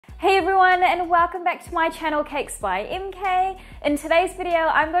Hey everyone, and welcome back to my channel Cakes by MK. In today's video,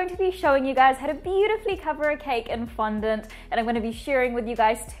 I'm going to be showing you guys how to beautifully cover a cake in fondant, and I'm going to be sharing with you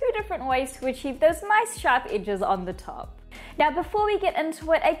guys 2 different ways to achieve those nice sharp edges on the top. Now before we get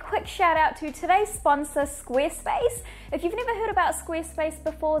into it, a quick shout out to today's sponsor, Squarespace. If you've never heard about Squarespace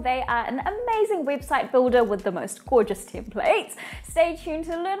before, they are an amazing website builder with the most gorgeous templates. Stay tuned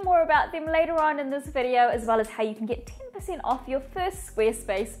to learn more about them later on in this video, as well as how you can get 10% off your first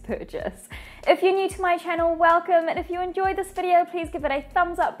Squarespace purchase. If you're new to my channel, welcome, and if you enjoyed this video, please give it a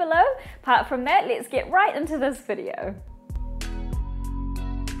thumbs up below. Apart from that, let's get right into this video.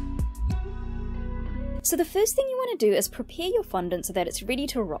 So the first thing you want to do is prepare your fondant so that it's ready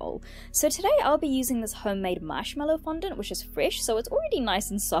to roll. So today I'll be using this homemade marshmallow fondant, which is fresh, so it's already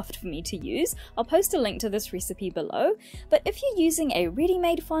nice and soft for me to use. I'll post a link to this recipe below. But if you're using a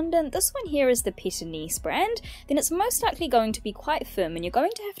ready-made fondant, this one here is the Petanese brand, then it's most likely going to be quite firm and you're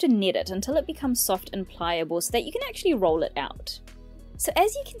going to have to knead it until it becomes soft and pliable so that you can actually roll it out. So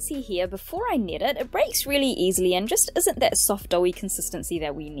as you can see here, before I knead it, it breaks really easily and just isn't that soft doughy consistency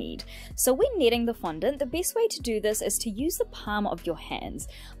that we need. So when kneading the fondant, the best way to do this is to use the palm of your hands.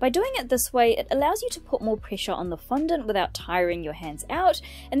 By doing it this way, it allows you to put more pressure on the fondant without tiring your hands out,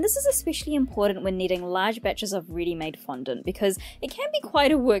 and this is especially important when kneading large batches of ready-made fondant because it can be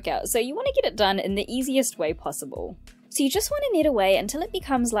quite a workout, so you want to get it done in the easiest way possible. So you just want to knead away until it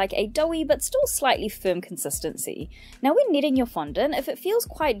becomes like a doughy but still slightly firm consistency. Now when kneading your fondant, if it feels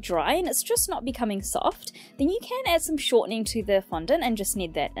quite dry and it's just not becoming soft, then you can add some shortening to the fondant and just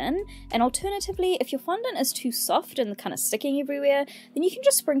knead that in. And alternatively, if your fondant is too soft and kind of sticking everywhere, then you can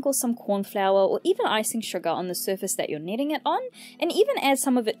just sprinkle some corn flour or even icing sugar on the surface that you're kneading it on, and even add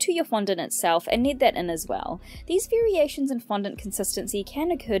some of it to your fondant itself and knead that in as well. These variations in fondant consistency can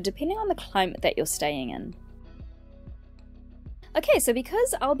occur depending on the climate that you're staying in. Okay, so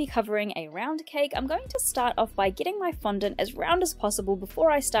because I'll be covering a round cake, I'm going to start off by getting my fondant as round as possible before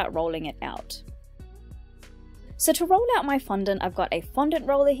I start rolling it out. So to roll out my fondant, I've got a fondant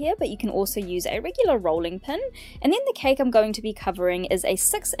roller here, but you can also use a regular rolling pin. And then the cake I'm going to be covering is a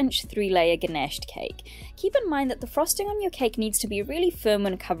 6-inch 3-layer ganached cake. Keep in mind that the frosting on your cake needs to be really firm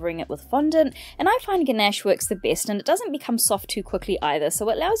when covering it with fondant, and I find ganache works the best and it doesn't become soft too quickly either, so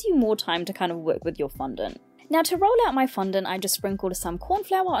it allows you more time to kind of work with your fondant. Now to roll out my fondant, I just sprinkled some corn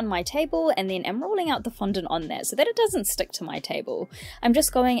flour on my table and then am rolling out the fondant on that so that it doesn't stick to my table. I'm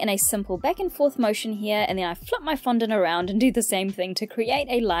just going in a simple back and forth motion here, and then I flip my fondant around and do the same thing to create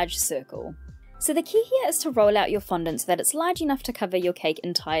a large circle. So the key here is to roll out your fondant so that it's large enough to cover your cake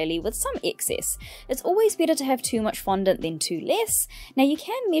entirely with some excess. It's always better to have too much fondant than too less. Now you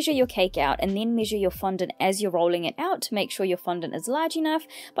can measure your cake out and then measure your fondant as you're rolling it out to make sure your fondant is large enough,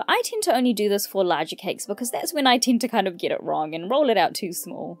 but I tend to only do this for larger cakes because that's when I tend to kind of get it wrong and roll it out too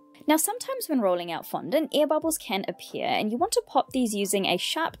small. Now sometimes when rolling out fondant, air bubbles can appear and you want to pop these using a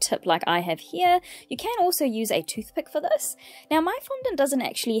sharp tip like I have here. You can also use a toothpick for this. Now my fondant doesn't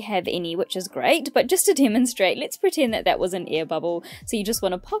actually have any, which is great, but just to demonstrate, let's pretend that that was an air bubble. So you just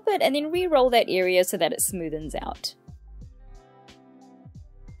want to pop it and then re-roll that area so that it smoothens out.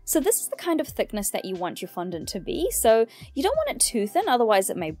 So this is the kind of thickness that you want your fondant to be, so you don't want it too thin, otherwise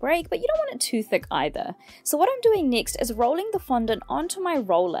it may break, but you don't want it too thick either. So what I'm doing next is rolling the fondant onto my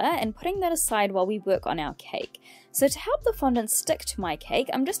roller and putting that aside while we work on our cake. So to help the fondant stick to my cake,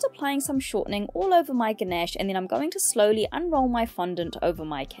 I'm just applying some shortening all over my ganache, and then I'm going to slowly unroll my fondant over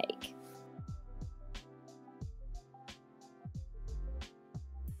my cake.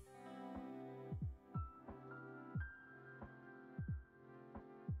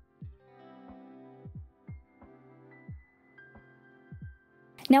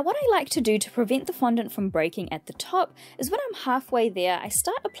 Now what I like to do to prevent the fondant from breaking at the top is when I'm halfway there, I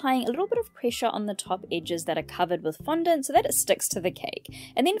start applying a little bit of pressure on the top edges that are covered with fondant so that it sticks to the cake,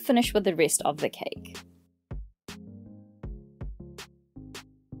 and then finish with the rest of the cake.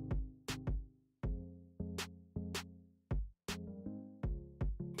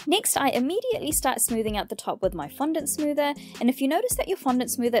 Next, I immediately start smoothing out the top with my fondant smoother, and if you notice that your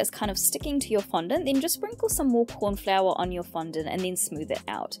fondant smoother is kind of sticking to your fondant, then just sprinkle some more corn flour on your fondant and then smooth it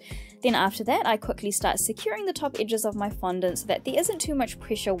out. Then after that, I quickly start securing the top edges of my fondant so that there isn't too much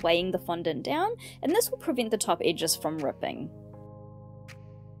pressure weighing the fondant down, and this will prevent the top edges from ripping.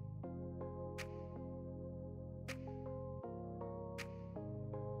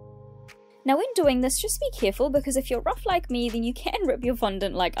 Now when doing this, just be careful because if you're rough like me, then you can rip your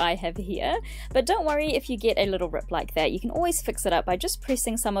fondant like I have here. But don't worry if you get a little rip like that, you can always fix it up by just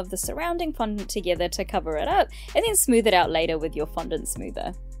pressing some of the surrounding fondant together to cover it up and then smooth it out later with your fondant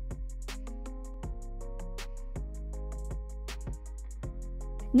smoother.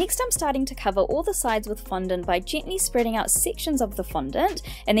 Next, I'm starting to cover all the sides with fondant by gently spreading out sections of the fondant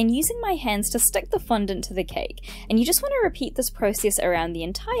and then using my hands to stick the fondant to the cake. And you just want to repeat this process around the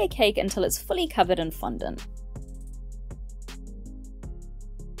entire cake until it's fully covered in fondant.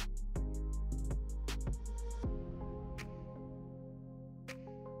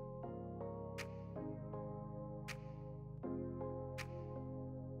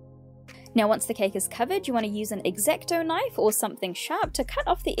 Now once the cake is covered, you want to use an X-Acto knife or something sharp to cut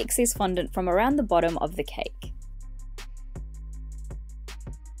off the excess fondant from around the bottom of the cake.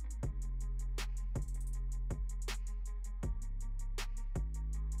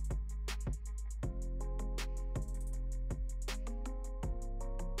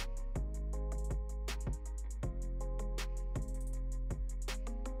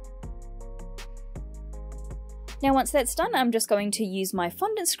 Now once that's done, I'm just going to use my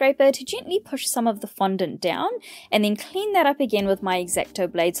fondant scraper to gently push some of the fondant down and then clean that up again with my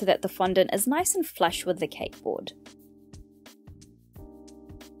X-Acto blade so that the fondant is nice and flush with the cake board.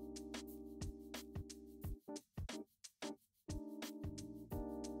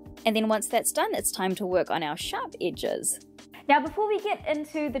 And then once that's done, it's time to work on our sharp edges. Now before we get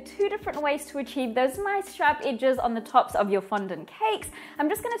into the two different ways to achieve those nice sharp edges on the tops of your fondant cakes, I'm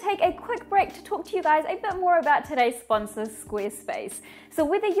just going to take a quick break to talk to you guys a bit more about today's sponsor, Squarespace. So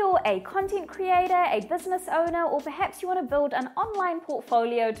whether you're a content creator, a business owner, or perhaps you want to build an online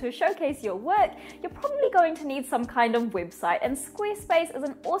portfolio to showcase your work, you're probably going to need some kind of website, and Squarespace is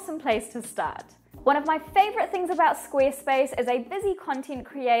an awesome place to start. One of my favorite things about Squarespace as a busy content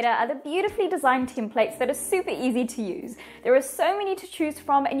creator are the beautifully designed templates that are super easy to use. There are so many to choose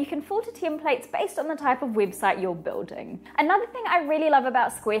from, and you can filter templates based on the type of website you're building. Another thing I really love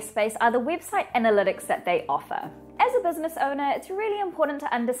about Squarespace are the website analytics that they offer. As a business owner, it's really important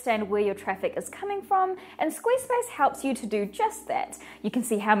to understand where your traffic is coming from, and Squarespace helps you to do just that. You can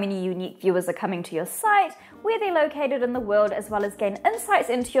see how many unique viewers are coming to your site, where they're located in the world, as well as gain insights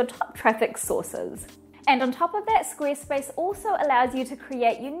into your top traffic sources. And on top of that, Squarespace also allows you to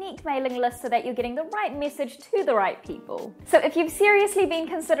create unique mailing lists so that you're getting the right message to the right people. So if you've seriously been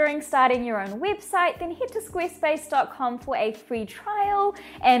considering starting your own website, then head to squarespace.com for a free trial.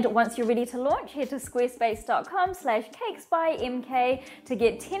 And once you're ready to launch, head to squarespace.com/cakesbymk to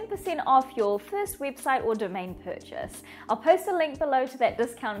get 10% off your first website or domain purchase. I'll post a link below to that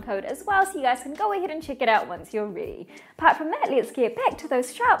discount code as well, so you guys can go ahead and check it out once you're ready. Apart from that, let's get back to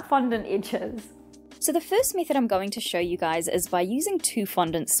those sharp fondant edges. So the first method I'm going to show you guys is by using two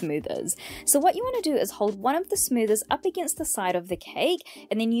fondant smoothers. So what you want to do is hold one of the smoothers up against the side of the cake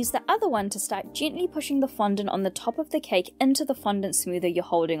and then use the other one to start gently pushing the fondant on the top of the cake into the fondant smoother you're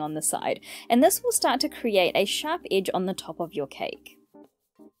holding on the side. And this will start to create a sharp edge on the top of your cake.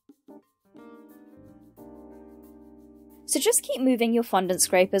 So just keep moving your fondant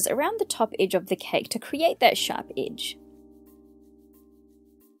scrapers around the top edge of the cake to create that sharp edge.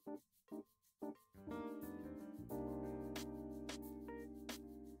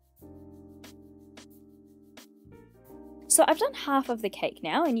 So I've done half of the cake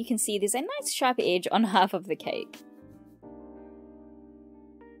now, and you can see there's a nice sharp edge on half of the cake.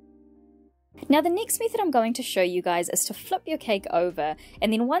 Now the next method I'm going to show you guys is to flip your cake over,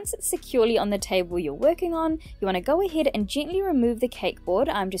 and then once it's securely on the table you're working on, you want to go ahead and gently remove the cake board.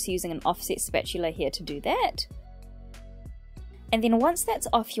 I'm just using an offset spatula here to do that. And then once that's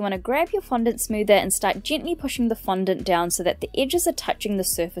off, you want to grab your fondant smoother and start gently pushing the fondant down so that the edges are touching the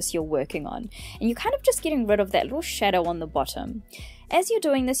surface you're working on. And you're kind of just getting rid of that little shadow on the bottom. As you're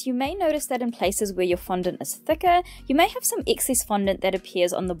doing this, you may notice that in places where your fondant is thicker, you may have some excess fondant that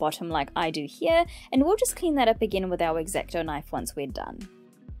appears on the bottom like I do here, and we'll just clean that up again with our X-Acto knife once we're done.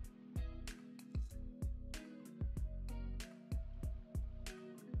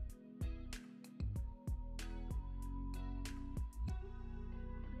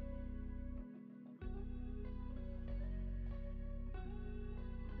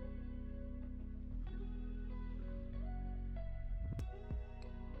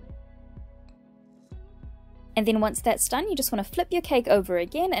 And then once that's done, you just want to flip your cake over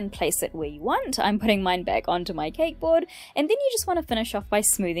again and place it where you want. I'm putting mine back onto my cake board, and then you just want to finish off by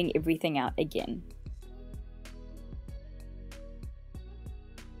smoothing everything out again.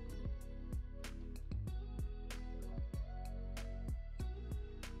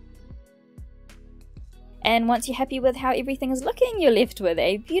 And once you're happy with how everything is looking, you're left with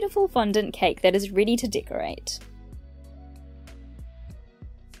a beautiful fondant cake that is ready to decorate.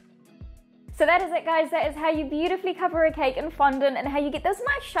 So that is it, guys. That is how you beautifully cover a cake in fondant and how you get those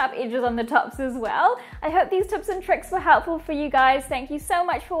nice sharp edges on the tops as well. I hope these tips and tricks were helpful for you guys. Thank you so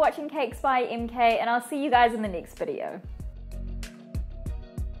much for watching Cakes by MK, and I'll see you guys in the next video.